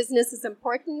because business is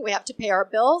important. We have to pay our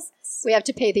bills. We have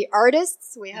to pay the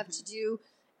artists. We have to do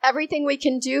everything we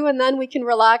can do, and then we can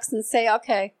relax and say,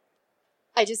 okay,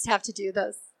 I just have to do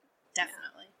this.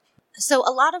 Definitely. So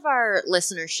a lot of our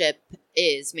listenership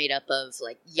is made up of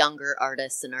like younger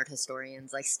artists and art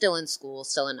historians, like still in school,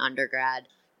 still in undergrad.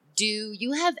 Do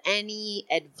you have any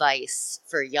advice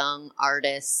for young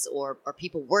artists or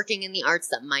people working in the arts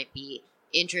that might be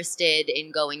interested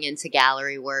in going into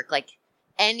gallery work? Like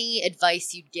any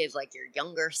advice you'd give like your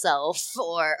younger self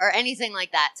or anything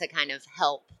like that to kind of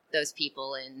help those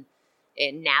people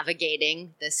in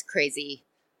navigating this crazy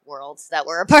world that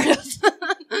we're a part of?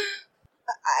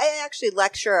 I actually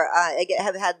lecture. I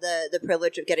have had the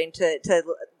privilege of getting to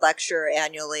lecture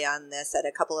annually on this at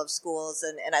a couple of schools,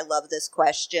 and I love this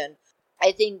question.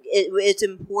 I think it's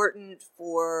important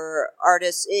for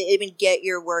artists. I mean, get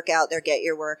your work out there. Get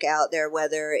your work out there.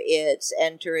 Whether it's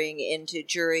entering into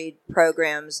juried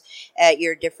programs at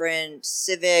your different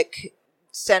civic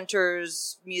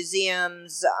centers,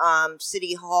 museums,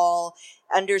 city hall,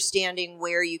 understanding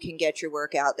where you can get your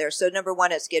work out there. So number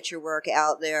one, it's get your work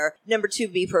out there. Number two,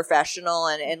 be professional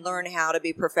and learn how to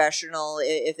be professional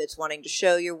if it's wanting to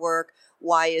show your work.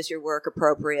 Why is your work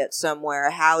appropriate somewhere?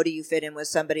 How do you fit in with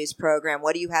somebody's program?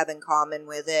 What do you have in common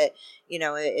with it?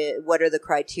 what are the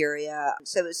criteria?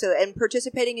 So, and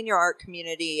participating in your art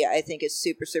community, I think, is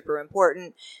super, super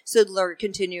important. So,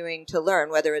 continuing to learn,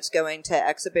 whether it's going to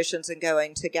exhibitions and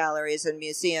going to galleries and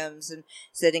museums and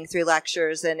sitting through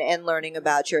lectures and learning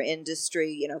about your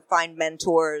industry, find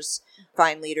mentors,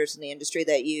 find leaders in the industry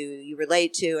that you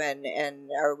relate to and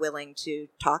are willing to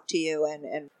talk to you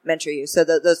and mentor you. So,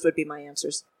 those would be my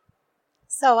answers.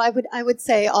 So, I would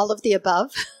say all of the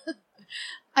above.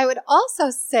 I would also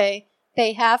say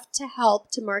they have to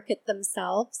help to market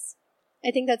themselves.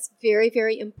 I think that's very,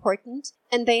 very important.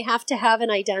 And they have to have an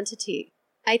identity.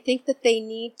 I think that they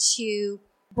need to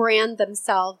brand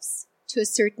themselves to a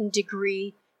certain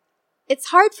degree. It's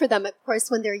hard for them, of course,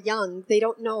 when they're young. They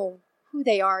don't know who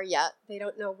they are yet. They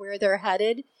don't know where they're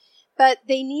headed. But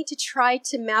they need to try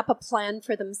to map a plan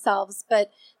for themselves. But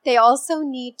they also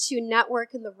need to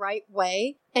network in the right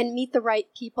way and meet the right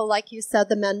people, like you said,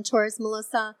 the mentors,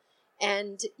 Melissa.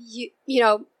 And,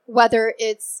 whether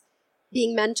it's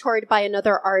being mentored by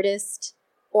another artist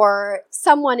or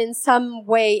someone in some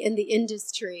way in the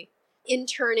industry,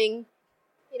 interning.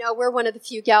 We're one of the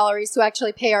few galleries who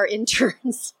actually pay our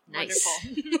interns. Nice.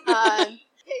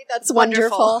 That's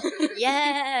wonderful.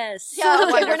 Yes. Yeah,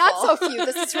 okay, we're not so few.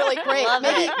 This is really great. Love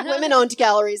Maybe it. women-owned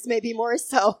galleries, maybe more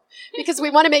so, because we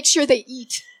want to make sure they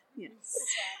eat. Yes.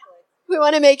 We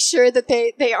want to make sure that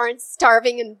they aren't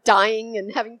starving and dying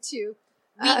and having to.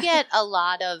 We get a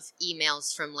lot of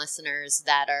emails from listeners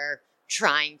that are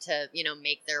trying to,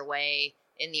 make their way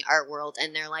in the art world,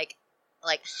 and they're like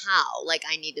how? Like,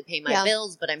 I need to pay my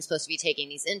bills, but I'm supposed to be taking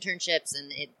these internships,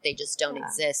 and they just don't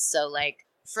exist. So,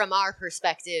 from our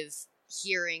perspective,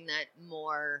 hearing that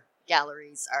more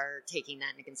galleries are taking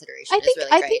that into consideration is really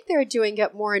great. I think they're doing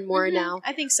it more and more now.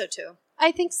 I think so too.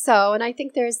 I think so, and I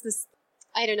think there's this,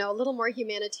 a little more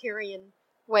humanitarian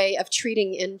way of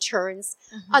treating interns.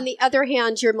 Mm-hmm. On the other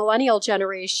hand, your millennial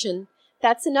generation,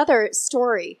 that's another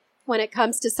story when it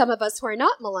comes to some of us who are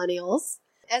not millennials.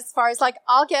 As far as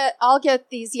I'll get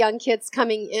these young kids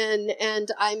coming in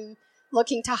and I'm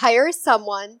looking to hire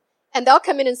someone and they'll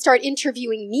come in and start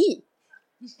interviewing me.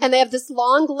 And they have this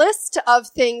long list of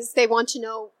things they want to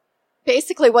know,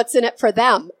 basically what's in it for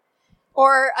them.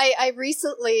 Or I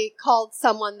recently called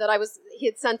someone that he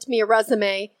had sent me a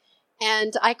resume,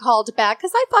 and I called back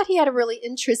because I thought he had a really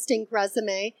interesting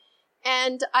resume.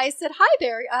 And I said, "Hi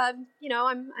there,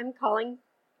 I'm calling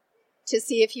to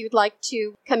see if you'd like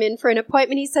to come in for an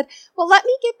appointment." He said, "Well, let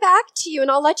me get back to you,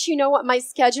 and I'll let you know what my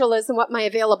schedule is and what my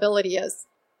availability is."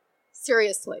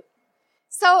 Seriously.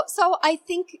 So I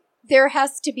think there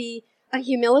has to be a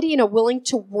humility and a willing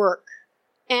to work.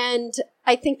 And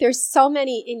I think there's so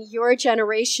many in your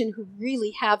generation who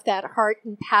really have that heart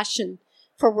and passion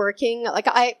for working.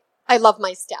 I love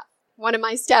my staff. One of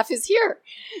my staff is here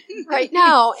right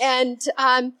now. And,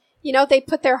 they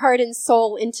put their heart and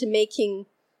soul into making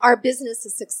our business a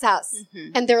success.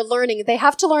 Mm-hmm. And they're learning. They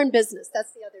have to learn business.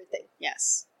 That's the other thing.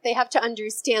 Yes. They have to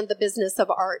understand the business of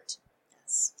art.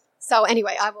 Yes. So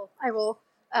anyway, I will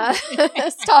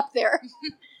stop there.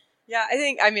 Yeah,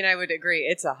 I would agree.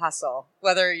 It's a hustle.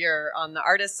 Whether you're on the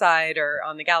artist side or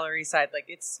on the gallery side,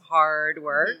 it's hard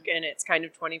work and it's kind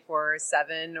of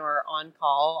 24/7 or on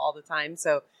call all the time.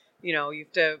 So, you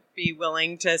have to be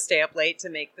willing to stay up late to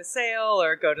make the sale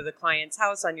or go to the client's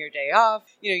house on your day off.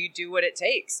 You do what it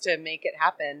takes to make it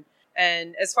happen.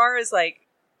 And as far as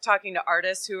talking to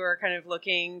artists who are kind of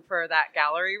looking for that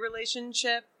gallery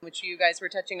relationship, which you guys were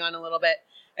touching on a little bit,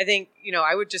 I think,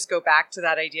 I would just go back to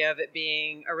that idea of it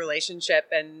being a relationship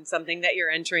and something that you're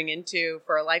entering into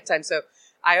for a lifetime. So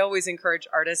I always encourage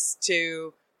artists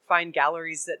to find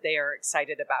galleries that they are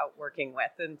excited about working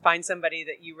with and find somebody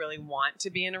that you really want to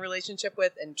be in a relationship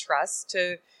with and trust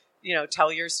to,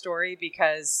 tell your story,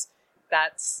 because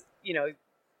that's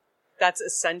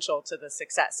essential to the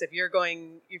success. If you're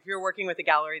working with a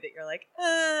gallery that you're like,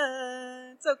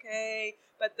 it's okay,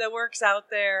 but the work's out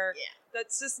there,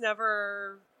 that's just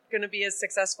never going to be as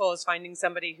successful as finding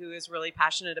somebody who is really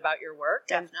passionate about your work.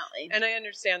 Definitely. And I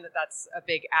understand that that's a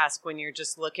big ask when you're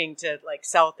just looking to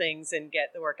sell things and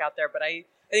get the work out there. But I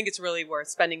think it's really worth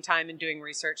spending time and doing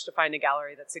research to find a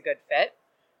gallery that's a good fit.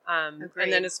 And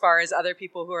then as far as other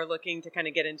people who are looking to kind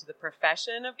of get into the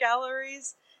profession of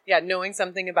galleries, knowing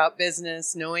something about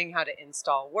business, knowing how to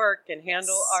install work and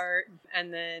handle art,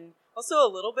 and then also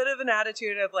a little bit of an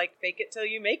attitude of fake it till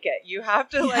you make it. You have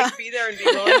to be there and be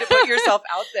willing to put yourself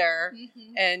out there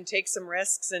and take some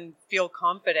risks and feel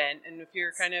confident. And if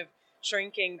you're kind of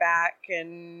shrinking back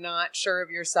and not sure of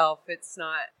yourself, it's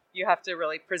not, you have to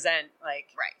really present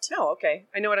no, okay,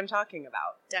 I know what I'm talking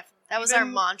about. Definitely. That was our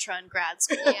mantra in grad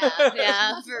school.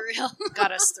 Yeah, for real.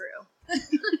 Got us through.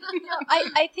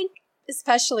 I think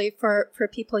especially for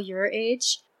people your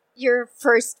age, your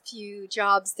first few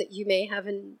jobs that you may have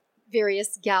in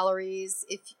various galleries,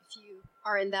 if you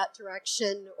are in that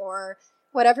direction, or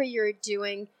whatever you're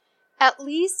doing, at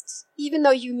least, even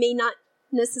though you may not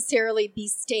necessarily be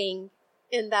staying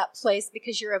in that place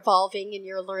because you're evolving and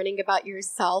you're learning about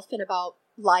yourself and about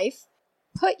life,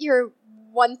 put your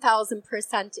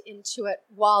 1000% into it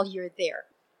while you're there.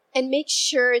 And make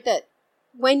sure that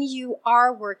when you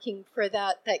are working for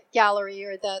that gallery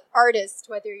or that artist,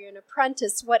 whether you're an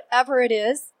apprentice, whatever it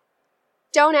is,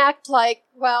 don't act like,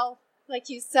 well, like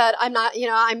you said, I'm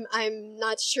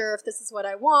not sure if this is what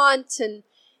I want.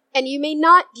 And you may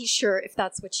not be sure if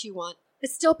that's what you want, but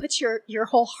still put your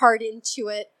whole heart into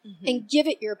it and give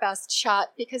it your best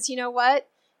shot. Because you know what?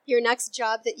 Your next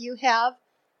job that you have,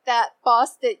 that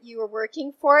boss that you are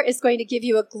working for is going to give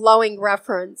you a glowing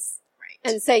reference.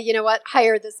 And say, you know what,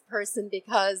 hire this person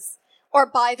because, or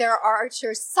buy their art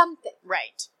or something.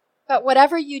 Right. But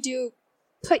whatever you do,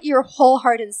 put your whole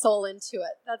heart and soul into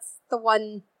it. That's the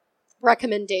one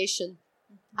recommendation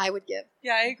I would give.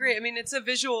 Yeah, I agree. I mean, it's a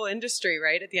visual industry,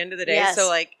 right? At the end of the day. Yes.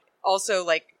 So also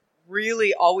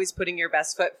really always putting your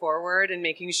best foot forward and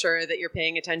making sure that you're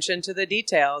paying attention to the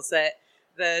details, that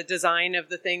the design of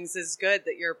the things is good,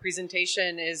 that your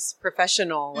presentation is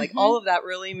professional. Like all of that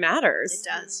really matters. It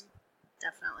does.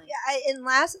 Definitely. Yeah, and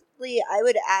lastly, I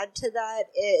would add to that,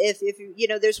 if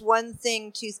there's one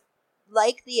thing to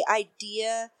like the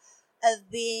idea of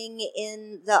being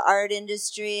in the art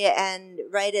industry, and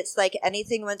right, it's like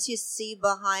anything, once you see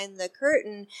behind the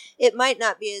curtain, it might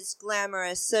not be as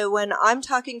glamorous. So when I'm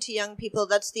talking to young people,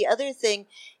 that's the other thing.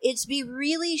 It's be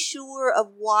really sure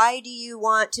of why do you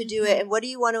want to do it and what do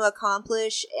you want to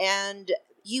accomplish, and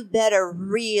you better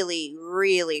really,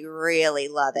 really, really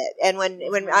love it. And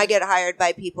when I get hired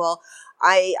by people,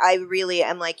 I really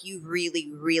am like, you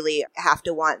really, really have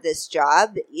to want this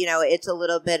job. You know, it's a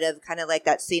little bit of kind of like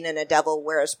that scene in A Devil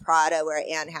Wears Prada where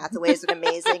Anne Hathaway is an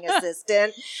amazing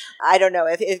assistant. I don't know.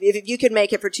 If you could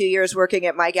make it for 2 years working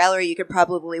at my gallery, you could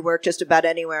probably work just about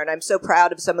anywhere. And I'm so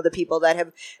proud of some of the people that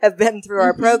have been through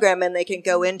our program, and they can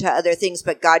go into other things,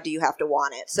 but God, do you have to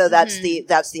want it? So that's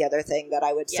the other thing that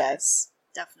I would say. Yes,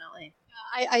 definitely.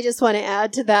 I just want to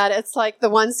add to that. It's like the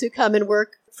ones who come and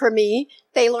work for me,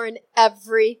 they learn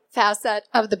every facet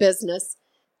of the business.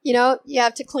 You know, you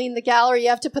have to clean the gallery. You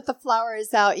have to put the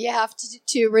flowers out. You have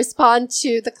to respond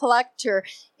to the collector.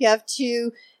 You have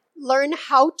to learn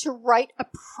how to write a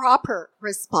proper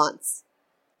response,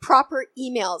 proper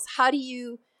emails. How do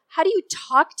you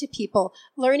talk to people?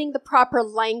 Learning the proper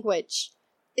language.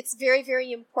 It's very,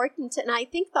 very important. And I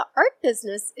think the art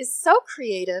business is so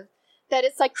creative that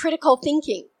it's like critical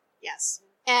thinking. Yes.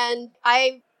 And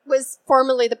I was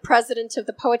formerly the president of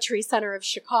the Poetry Center of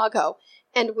Chicago,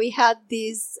 and we had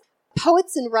these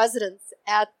poets in residence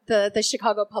at the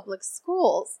Chicago Public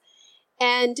Schools.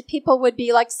 And people would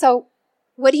be like, so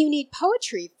what do you need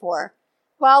poetry for?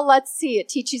 Well, let's see. It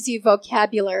teaches you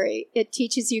vocabulary. It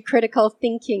teaches you critical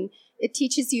thinking. It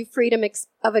teaches you freedom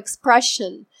of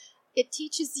expression. It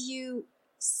teaches you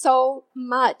so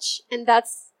much, and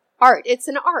that's art. It's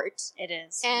an art. It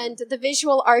is. And the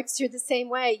visual arts are the same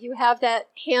way. You have that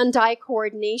hand-eye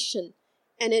coordination,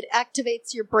 and it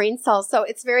activates your brain cells. So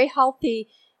it's very healthy.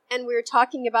 And we were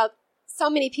talking about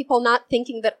so many people not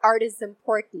thinking that art is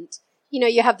important. You know,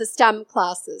 you have the STEM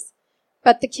classes.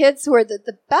 But the kids who are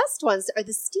the best ones are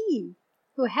the STEAM,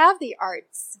 who have the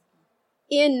arts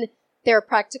in their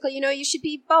practical. You know, you should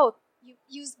be both. You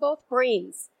use both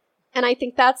brains. And I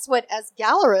think that's what, as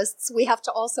gallerists, we have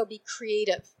to also be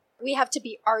creative. We have to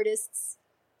be artists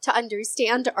to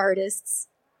understand artists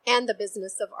and the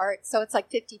business of art. So it's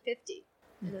like 50-50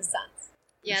 in a sense.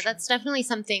 Yeah, that's definitely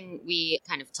something we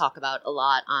kind of talk about a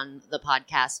lot on the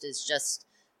podcast, is just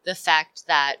the fact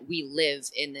that we live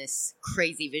in this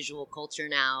crazy visual culture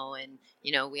now. And,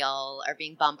 you know, we all are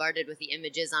being bombarded with the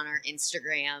images on our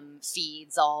Instagram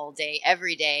feeds all day,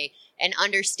 every day. And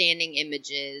understanding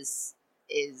images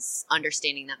is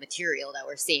understanding that material that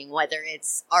we're seeing, whether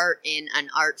it's art in an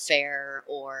art fair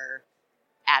or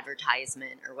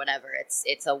advertisement or whatever.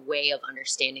 It's a way of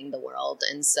understanding the world.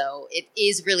 And so it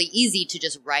is really easy to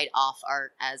just write off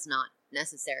art as not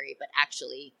necessary, but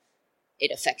actually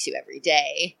it affects you every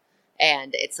day.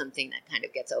 And it's something that kind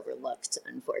of gets overlooked,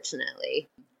 unfortunately.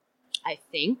 I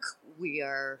think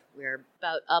we're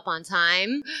about up on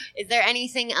time. Is there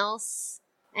anything else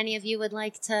any of you would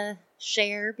like to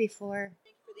share before?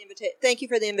 Thank you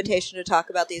for the invitation to talk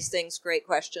about these things. Great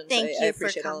questions. I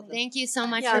appreciate all of them. Thank you so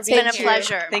much Yeah, for it's being been a here.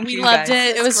 pleasure. We loved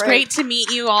it. It was great to meet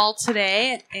you all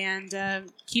today,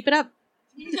 and keep it up.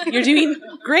 You're doing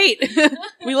great.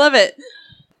 We love it.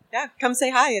 Yeah, come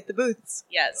say hi at the booths.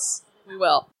 Yes, we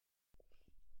will.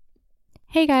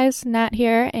 Hey guys, Nat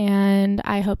here, and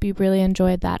I hope you really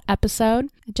enjoyed that episode.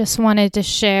 I just wanted to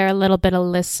share a little bit of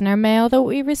listener mail that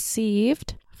we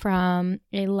received from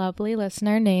a lovely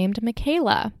listener named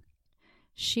Michaela.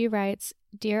 She writes,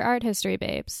 Dear Art History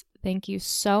Babes, thank you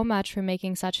so much for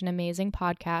making such an amazing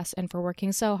podcast and for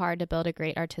working so hard to build a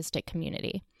great artistic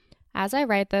community. As I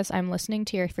write this, I'm listening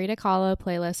to your Frida Kahlo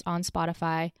playlist on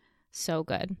Spotify. So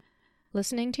good.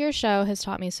 Listening to your show has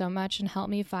taught me so much and helped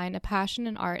me find a passion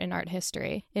in art and art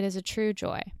history. It is a true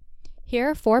joy. Here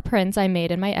are 4 prints I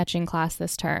made in my etching class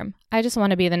this term. I just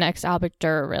want to be the next Albert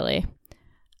Dürer, really.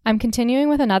 I'm continuing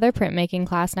with another printmaking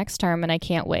class next term, and I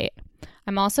can't wait.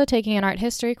 I'm also taking an art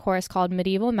history course called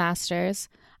Medieval Masters.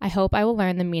 I hope I will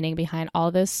learn the meaning behind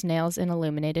all those snails in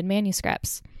illuminated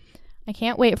manuscripts. I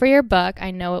can't wait for your book. I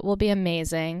know it will be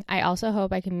amazing. I also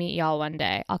hope I can meet y'all one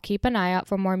day. I'll keep an eye out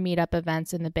for more meetup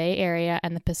events in the Bay Area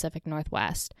and the Pacific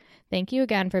Northwest. Thank you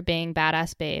again for being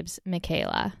badass babes,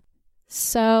 Michaela.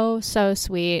 So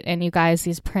sweet. And you guys,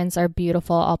 these prints are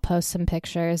beautiful. I'll post some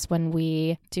pictures when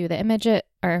we do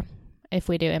the if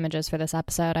we do images for this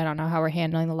episode. I don't know how we're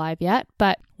handling the live yet,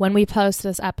 but when we post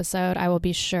this episode, I will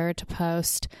be sure to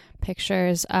post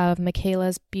pictures of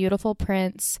Michaela's beautiful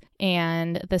prints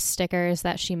and the stickers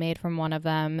that she made from one of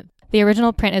them. The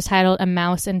original print is titled A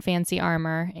Mouse in Fancy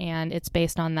Armor, and it's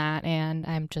based on that, and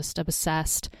I'm just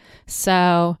obsessed.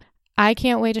 So I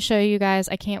can't wait to show you guys.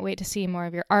 I can't wait to see more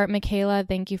of your art, Michaela.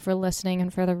 Thank you for listening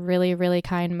and for the really, really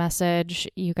kind message.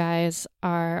 You guys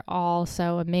are all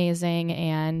so amazing,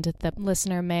 and the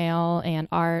listener mail and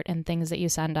art and things that you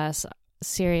send us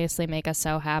seriously make us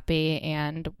so happy,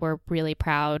 and we're really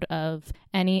proud of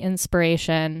any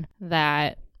inspiration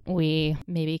that we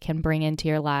maybe can bring into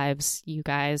your lives. You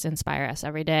guys inspire us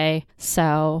every day.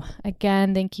 So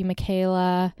again, thank you,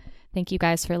 Michaela. Thank you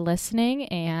guys for listening,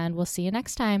 and we'll see you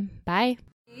next time. Bye.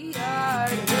 We are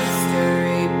the